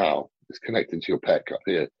 somehow it's connected to your pec up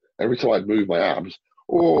here. Every time I'd move my abs,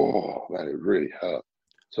 oh man, it really hurt.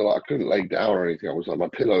 So like, I couldn't lay down or anything. I was like, my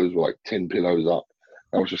pillows were like 10 pillows up.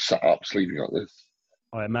 I was just sat up sleeping like this.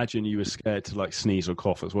 I imagine you were scared to like sneeze or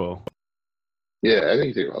cough as well. Yeah,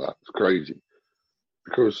 anything like that. It's crazy.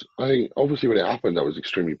 Because I think obviously when it happened, that was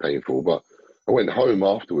extremely painful. But I went home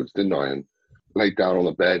afterwards, didn't I? And laid down on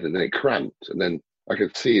the bed, and then it cramped, and then I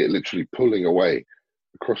could see it literally pulling away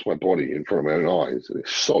across my body in front of my own eyes, and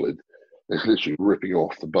it's solid. It's literally ripping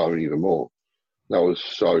off the bone even more. That was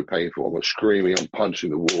so painful. I'm screaming, I'm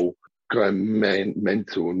punching the wall, going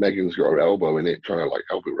mental, and Megan's got her elbow in it, trying to like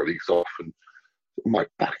help it release off. And I'm like,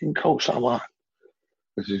 fucking cold someone.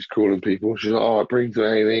 And she's calling people. She's like, oh, bring to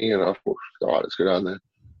Amy. And I thought, all right, let's go down there.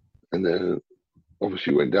 And then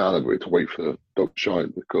obviously went down there, but we had to wait for the dog to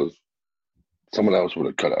shine because someone else would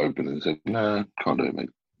have cut it open and said, nah, can't do it, mate.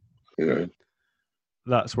 You know.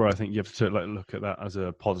 That's where I think you have to like look at that as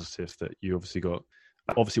a positive, that you obviously got.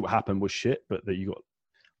 Obviously, what happened was shit, but that you got. I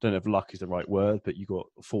don't know if luck is the right word, but you got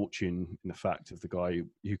fortune in the fact of the guy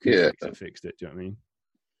who could fixed it. Do you know what I mean?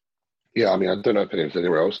 Yeah, I mean, I don't know if there's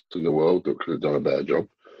anywhere else in the world that could have done a better job,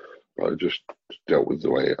 but I just dealt with the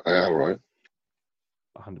way I am, right?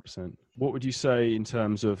 100%. What would you say in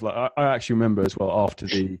terms of like? I actually remember as well after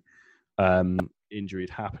the injury had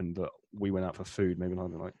happened that we went out for food, maybe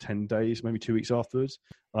like 10 days, maybe 2 weeks afterwards.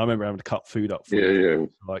 And I remember having to cut food up for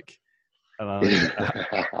you. Like, and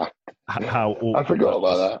how awkward I forgot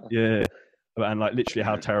about that. Yeah. And like literally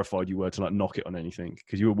how terrified you were to like knock it on anything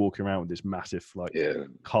because you were walking around with this massive like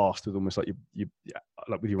cast with almost like you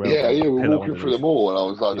like with your elbow. Yeah, we were walking through the mall and I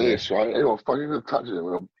was like this, right? Anyone fucking touching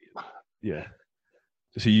it. Yeah.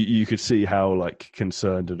 So you could see how like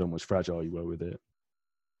concerned and almost fragile you were with it.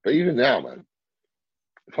 But even now, man,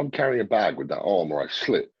 if I'm carrying a bag with that arm or I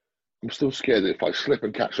slip, I'm still scared that if I slip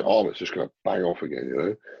and catch the arm, it's just going to bang off again, you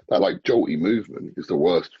know? That like jolty movement is the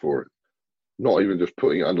worst for it. Not even just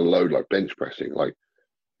putting it under load like bench pressing. Like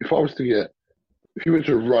if you were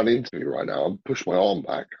to run into me right now and push my arm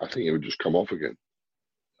back, I think it would just come off again.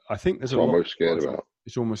 I think there's what I'm most scared about.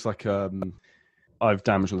 It's almost like I've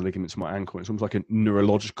damaged all the ligaments in my ankle. It's almost like a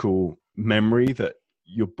neurological memory that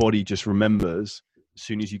your body just remembers as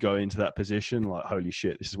soon as you go into that position. Like, holy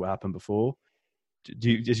shit, this is what happened before.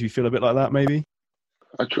 Do you feel a bit like that, maybe?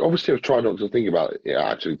 Obviously, I've tried not to think about it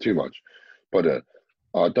actually too much, but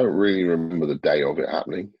I don't really remember the day of it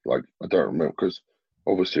happening. Like, I don't remember because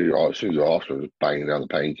obviously as soon as I asked, I was banging down the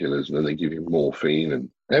painkillers, and then they give you morphine and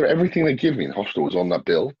everything they give me in hospital was on that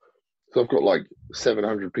bill. So I've got like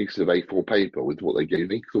 700 pieces of A4 paper with what they gave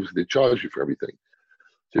me because obviously they charge you for everything.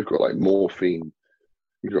 So you've got like morphine,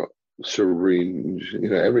 you've got syringe, you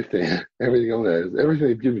know, everything on there. Everything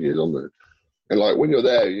they've given you is on there. And like when you're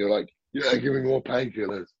there, you're like, yeah, give me more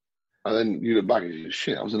painkillers. And then you look back and you go,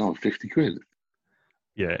 shit, I was another 50 quid.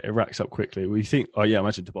 Yeah, it racks up quickly. Well, you think, oh yeah, I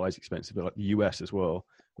imagine Dubai is expensive, but like the US as well,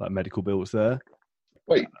 like medical bills there.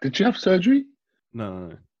 Wait, did you have surgery?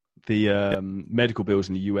 No. The medical bills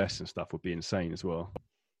in the US and stuff would be insane as well.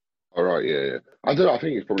 All right, yeah. I don't know. I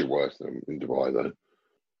think it's probably worse than in Dubai though.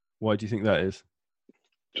 Why do you think that is?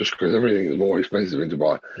 Just because everything is more expensive in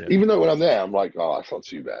Dubai. Yeah. Even though when I'm there, I'm like, oh, it's not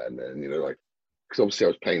too bad. And then, you know, like, because obviously I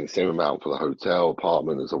was paying the same amount for the hotel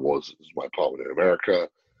apartment as I was as my apartment in America,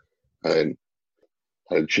 and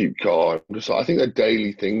had a cheap car. I think the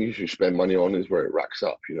daily thing you should spend money on is where it racks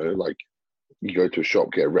up. You know, like you go to a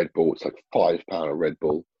shop, get a Red Bull, it's like £5 a Red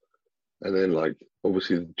Bull, and then like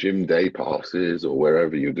obviously the gym day passes or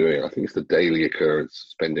wherever you're doing. I think it's the daily occurrence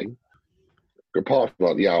spending. Apart from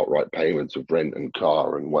like the outright payments of rent and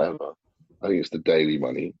car and whatever, I think it's the daily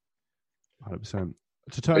money. 100%.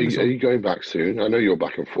 Are you going back soon? I know you're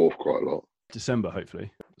back and forth quite a lot. December,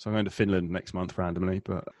 hopefully. So I'm going to Finland next month randomly,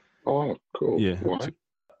 but oh, cool. Yeah, I'm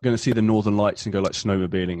going to see the Northern Lights and go like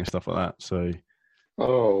snowmobiling and stuff like that. So,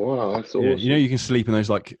 oh wow, that's awesome. Yeah, you know, you can sleep in those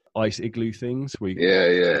like ice igloo things.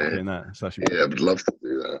 Yeah. Doing that. So I would love to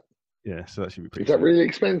do that. Yeah, so that should be pretty. Is that really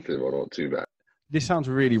expensive or not too bad? This sounds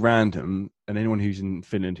really random, and anyone who's in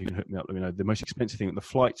Finland who can hook me up, let me know. The most expensive thing, the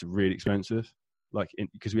flights are really expensive, like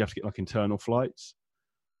because we have to get like internal flights.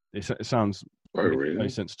 It sounds really no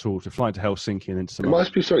sense at all to fly to Helsinki and then to some. It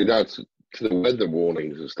must be something down to the weather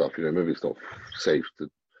warnings and stuff. You know, maybe it's not safe to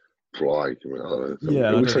fly. I mean, I don't know.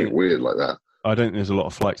 Yeah, it was something weird like that. I don't think there's a lot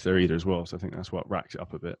of flights there either as well, so I think that's what racks it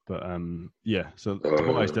up a bit. But yeah, so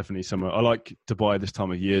Dubai is definitely somewhere. I like Dubai this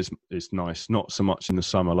time of year is nice. Not so much in the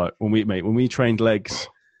summer. Like when we trained legs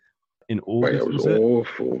in August. Mate, it was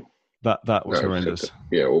awful. That was horrendous.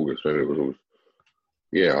 Yeah, August. Maybe it was August.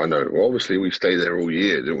 Yeah, I know. Well, obviously we stayed there all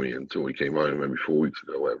year, didn't we? Until we came home, maybe 4 weeks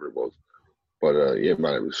ago, whatever it was. But yeah,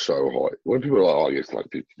 man, it was so hot. When people are like, "Oh, it's like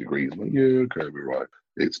 50 degrees," I'm like, "Yeah, okay, we're right."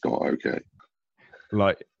 It's not okay.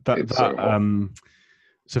 Like that.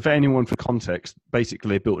 So for anyone for context, basically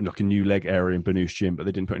they built like a new leg area in Banu's gym, but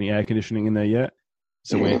they didn't put any air conditioning in there yet.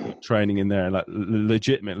 So we're training in there. Like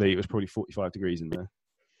legitimately, it was probably 45 degrees in there.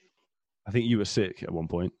 I think you were sick at one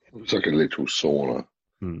point. It was like a literal sauna.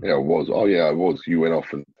 Yeah, it was. Oh yeah, it was. You went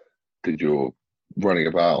off and did your running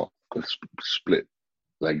about, a split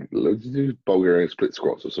leg, did you do Bulgarian split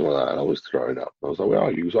squats or something like that? And I was throwing up. I was like, "Where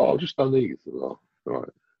are you?" He was like, "Oh, I've just done these." I was like, all right.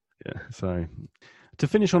 Yeah. So to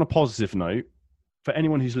finish on a positive note, for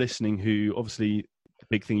anyone who's listening, who obviously the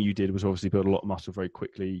big thing you did was obviously build a lot of muscle very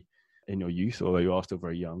quickly in your youth, although you are still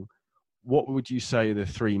very young. What would you say are the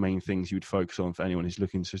three main things you would focus on for anyone who's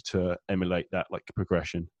looking to emulate that like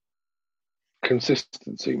progression?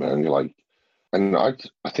 Consistency, man. You're like, and I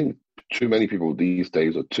think too many people these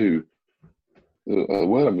days are too. The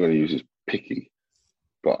word I'm going to use is picky,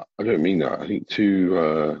 but I don't mean that. I think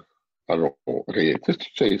too. I don't know. Okay, yeah, just to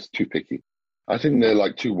say it's too picky. I think they're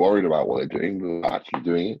like too worried about what they're doing, but they're actually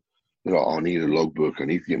doing it. They're like, oh, I need a logbook. I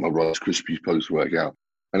need to get my Rice Krispies post workout.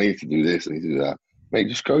 I need to do this. I need to do that. Mate,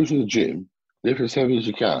 just go to the gym, lift as heavy as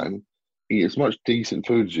you can, eat as much decent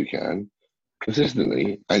food as you can,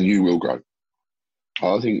 consistently, and you will grow.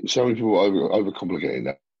 I think so many people are overcomplicating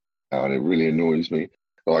that now, and it really annoys me.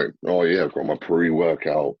 Like, oh yeah, I've got my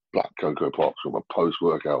pre-workout black Cocoa Pops or my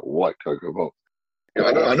post-workout white Cocoa Pops. You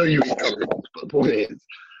know, I know you eat Cocoa Pops, but the point is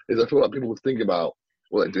I feel like people would think about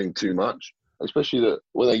well, they're doing too much, especially that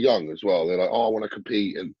when they're young as well. They're like, oh, I want to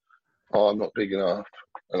compete, and oh, I'm not big enough.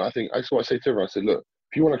 And I think that's what I say to everyone. I said, look,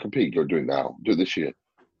 if you want to compete, go do it now. Do it this year.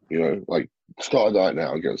 You know, like start a diet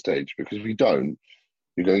now and get on stage. Because if you don't,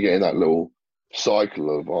 you're going to get in that little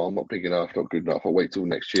cycle of, oh, I'm not big enough, not good enough. I'll wait till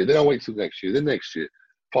next year. Then I'll wait till next year. Then next year,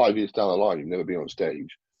 5 years down the line, you've never been on stage.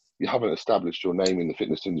 You haven't established your name in the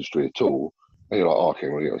fitness industry at all. And you're like, oh, okay,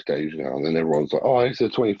 I'm going to get on stage now. And then everyone's like, oh, it's a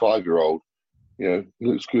 25-year-old. You know, he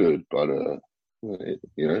looks good, but,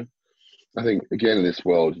 you know, I think, again, in this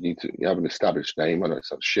world, you have an established name. I know it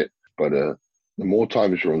sounds shit, but the more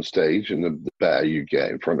times you're on stage and the better you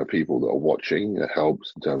get in front of people that are watching, it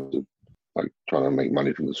helps in terms of like trying to make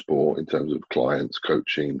money from the sport, in terms of clients,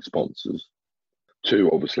 coaching, sponsors. 2,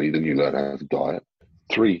 obviously, then you learn how to diet.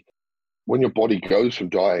 3, when your body goes from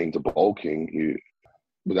dieting to bulking,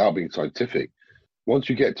 without being scientific, once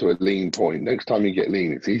you get to a lean point, next time you get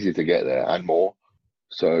lean, it's easier to get there and more.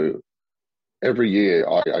 So every year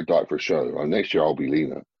I diet for a show, and next year I'll be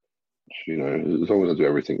leaner. You know, as long as I do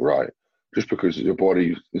everything right. Just because your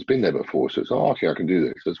body has been there before, so it's okay, I can do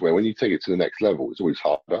this. That's where when you take it to the next level, it's always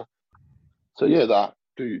harder. So yeah,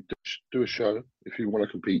 do a show. If you want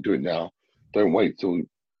to compete, do it now. Don't wait till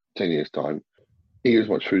 10 years time. Eat as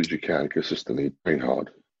much food as you can consistently. Train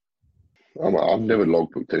hard. I've never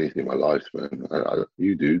logbooked anything in my life, man.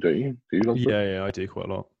 You do, don't you? Do you logbook? Yeah, I do quite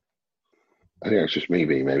a lot. I think that's just me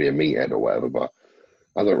being maybe a meathead or whatever, but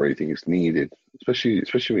I don't really think it's needed, especially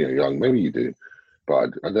when you're young. Maybe you do,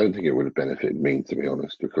 but I don't think it would have benefited me, to be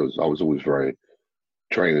honest, because I was always very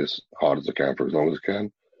train as hard as I can for as long as I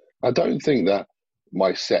can. I don't think that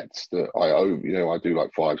my sets that I do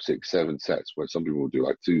like 5, 6, 7 sets, where some people will do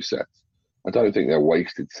like 2 sets. I don't think they're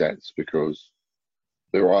wasted sets because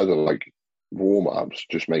they're either like warm ups,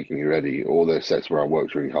 just making me ready, or they're sets where I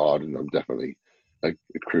worked really hard and I'm definitely like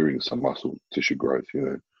accruing some muscle tissue growth, you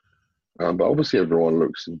know. But obviously, everyone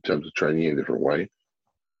looks in terms of training in a different way.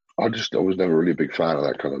 I was never really a big fan of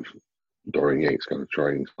that kind of Dorian Yates kind of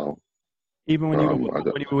training style. Even when you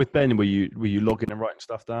were with Ben, were you logging and writing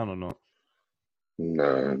stuff down or not?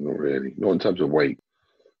 No, not really. Not in terms of weight.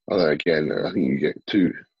 Again, I think you get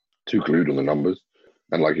too glued on the numbers,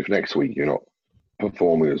 and like if next week you're not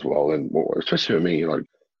performing as well, then especially for me, like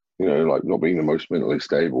like not being the most mentally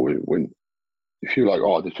stable. When if you're like,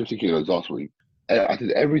 oh, I did 50 kilos last week, I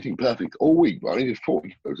did everything perfect all week, but I only did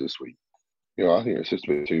 40 kilos this week. You know, I think it's just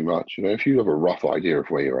a bit too much. You know, if you have a rough idea of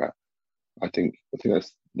where you're at, I think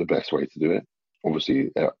that's the best way to do it.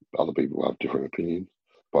 Obviously, other people have different opinions,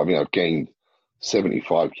 but I mean, I've gained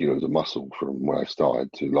 75 kilos of muscle from when I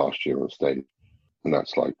started to last year on stage, and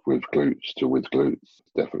that's like with glutes to with glutes,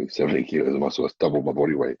 definitely 70 kilos of muscle. That's double my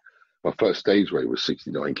body weight. My first stage weight was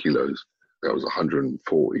 69 kilos. That was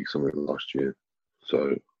 140 something last year.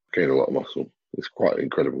 So gained a lot of muscle. It's quite an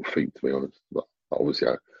incredible feat, to be honest. But obviously,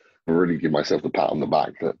 I really give myself the pat on the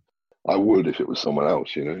back that I would if it was someone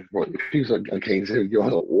else, you know. Like, if he's like, I gained 70, I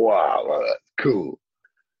was like, wow, that's cool.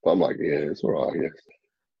 But I'm like, yeah, it's all right, I guess.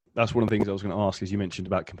 That's one of the things I was going to ask, is you mentioned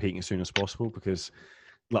about competing as soon as possible, because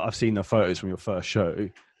like I've seen the photos from your first show,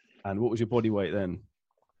 and what was your body weight then?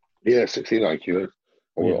 Yeah, 69 kilos.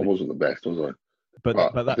 I wasn't the best, was I?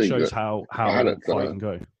 But that shows how far you can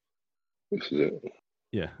go. This is it.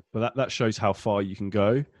 Yeah, but that shows how far you can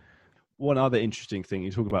go. One other interesting thing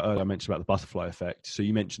you talked about earlier, I mentioned about the butterfly effect. So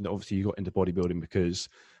you mentioned that obviously you got into bodybuilding because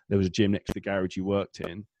there was a gym next to the garage you worked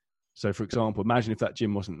in. So, for example, imagine if that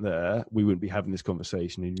gym wasn't there, we wouldn't be having this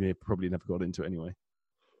conversation, and you probably never got into it anyway.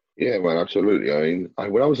 Yeah, man, absolutely. I mean,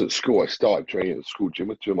 when I was at school, I started training at the school gym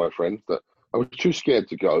with two of my friends that I was too scared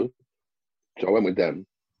to go. So I went with them.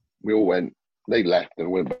 We all went. They left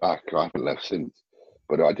and went back. I haven't left since.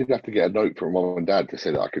 But I did have to get a note from mum and dad to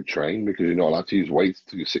say that I could train because you're not allowed to use weights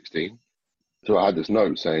till you're 16. So I had this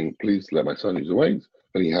note saying, please let my son use the weights.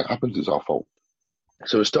 If anything happens, it's our fault.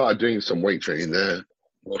 So I started doing some weight training there.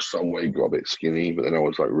 Lost some weight, got a bit skinny, but then I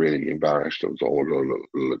was like really embarrassed. I was like, oh,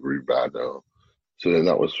 I look really bad now. So then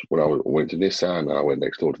that was when I went to Nissan and I went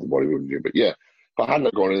next door to the bodybuilding gym. But yeah, if I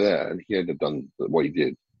hadn't gone in there and he hadn't done what he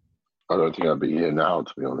did, I don't think I'd be here now,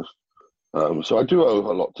 to be honest. So I do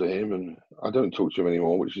owe a lot to him, and I don't talk to him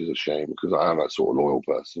anymore, which is a shame because I am that sort of loyal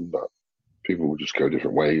person. But people will just go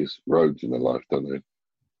different roads in their life, don't they?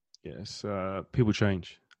 Yes, people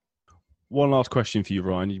change. One last question for you,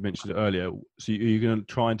 Ryan. You mentioned it earlier. So are you going to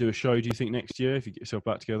try and do a show, do you think, next year if you get yourself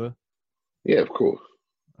back together? Yeah, of course.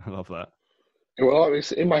 I love that. Well,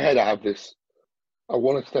 it's, in my head, I have this. I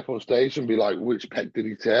want to step on stage and be like, which pec did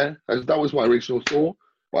he tear? That was my original thought.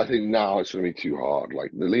 But I think now it's going to be too hard.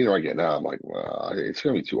 Like, the leaner I get now, I'm like, well, it's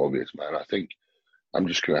going to be too obvious, man. I think I'm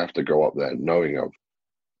just going to have to go up there knowing I've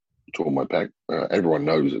torn my pec. Everyone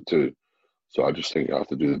knows it too. So I just think I have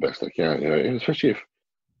to do the best I can, and especially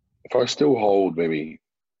if I still hold maybe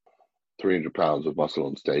 300 pounds of muscle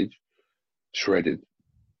on stage, shredded.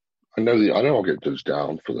 I know I'll get judged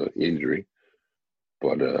down for the injury,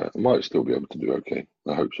 but I might still be able to do okay.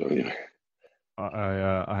 I hope so. Yeah.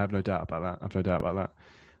 I have no doubt about that. I have no doubt about that.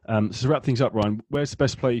 So to wrap things up, Ryan, where's the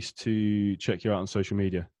best place to check you out on social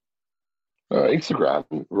media? Instagram,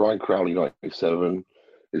 Ryan Crowley 97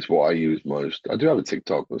 is what I use most. I do have a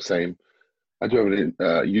TikTok, the same. I do have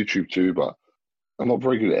a YouTube too, but I'm not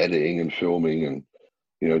very good at editing and filming and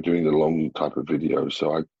doing the long type of videos.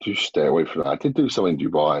 So I do stay away from that. I did do some in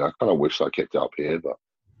Dubai, and I kind of wish I kept it up here, but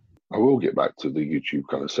I will get back to the YouTube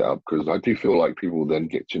kind of setup because I do feel like people then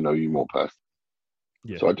get to know you more personally.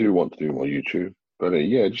 Yeah. So I do want to do more YouTube, but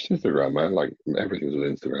yeah, just Instagram, man. Like everything's on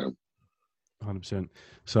Instagram. 100%.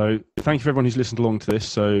 So thank you for everyone who's listened along to this.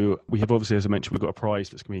 So we have obviously, as I mentioned, we've got a prize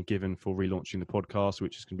that's going to be given for relaunching the podcast,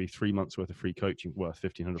 which is going to be 3 months worth of free coaching worth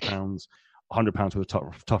 £1,500, £100 worth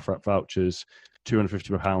of Tough Wrap vouchers,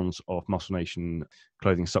 £250 of Muscle Nation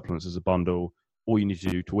clothing supplements as a bundle. All you need to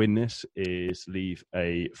do to win this is leave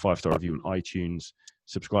a 5-star review on iTunes,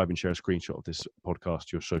 subscribe and share a screenshot of this podcast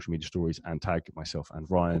to your social media stories, and tag myself and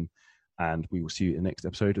Ryan. And we will see you in the next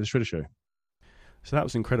episode of The Shredder Show. So that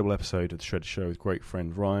was an incredible episode of The Shredder Show with great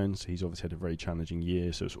friend Ryan. So he's obviously had a very challenging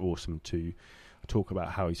year, so it's awesome to talk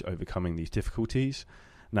about how he's overcoming these difficulties.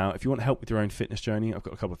 Now, if you want help with your own fitness journey, I've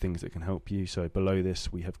got a couple of things that can help you. So below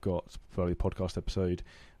this, we have got, below the podcast episode,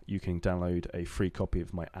 you can download a free copy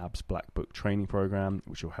of my Abs Black Book training program,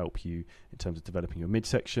 which will help you in terms of developing your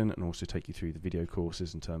midsection and also take you through the video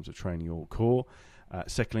courses in terms of training your core.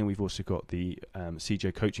 Secondly, we've also got the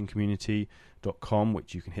cjcoachingcommunity.com,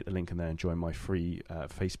 which you can hit the link in there and join my free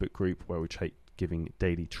Facebook group where we're giving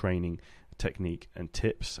daily training, technique and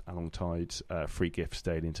tips alongside free gifts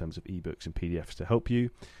daily in terms of ebooks and PDFs to help you.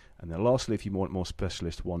 And then lastly, if you want more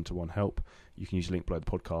specialist one-to-one help, you can use the link below the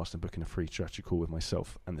podcast and book in a free strategy call with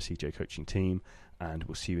myself and the CJ Coaching team. And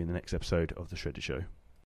we'll see you in the next episode of The Shredder Show.